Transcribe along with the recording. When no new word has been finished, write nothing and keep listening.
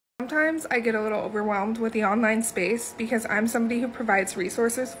Sometimes I get a little overwhelmed with the online space because I'm somebody who provides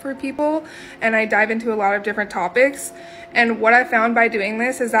resources for people and I dive into a lot of different topics. And what I found by doing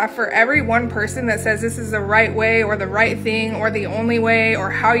this is that for every one person that says this is the right way or the right thing or the only way or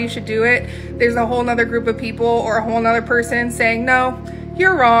how you should do it, there's a whole nother group of people or a whole nother person saying, no,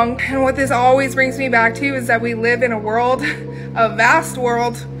 you're wrong. And what this always brings me back to is that we live in a world, a vast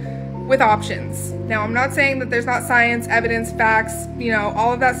world, with options. Now, I'm not saying that there's not science, evidence, facts,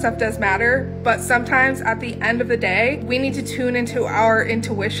 all of that stuff does matter, but sometimes at the end of the day, we need to tune into our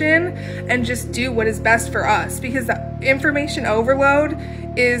intuition and just do what is best for us, because the information overload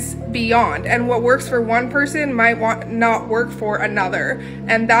is beyond, and what works for one person might not work for another.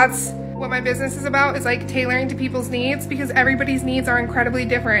 And that's what my business is about, is like tailoring to people's needs, because everybody's needs are incredibly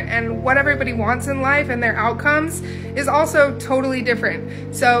different, and what everybody wants in life and their outcomes is also totally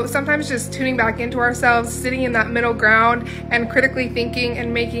different. So sometimes just tuning back into ourselves, sitting in that middle ground and critically thinking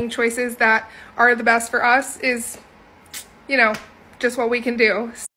and making choices that are the best for us is, just what we can do.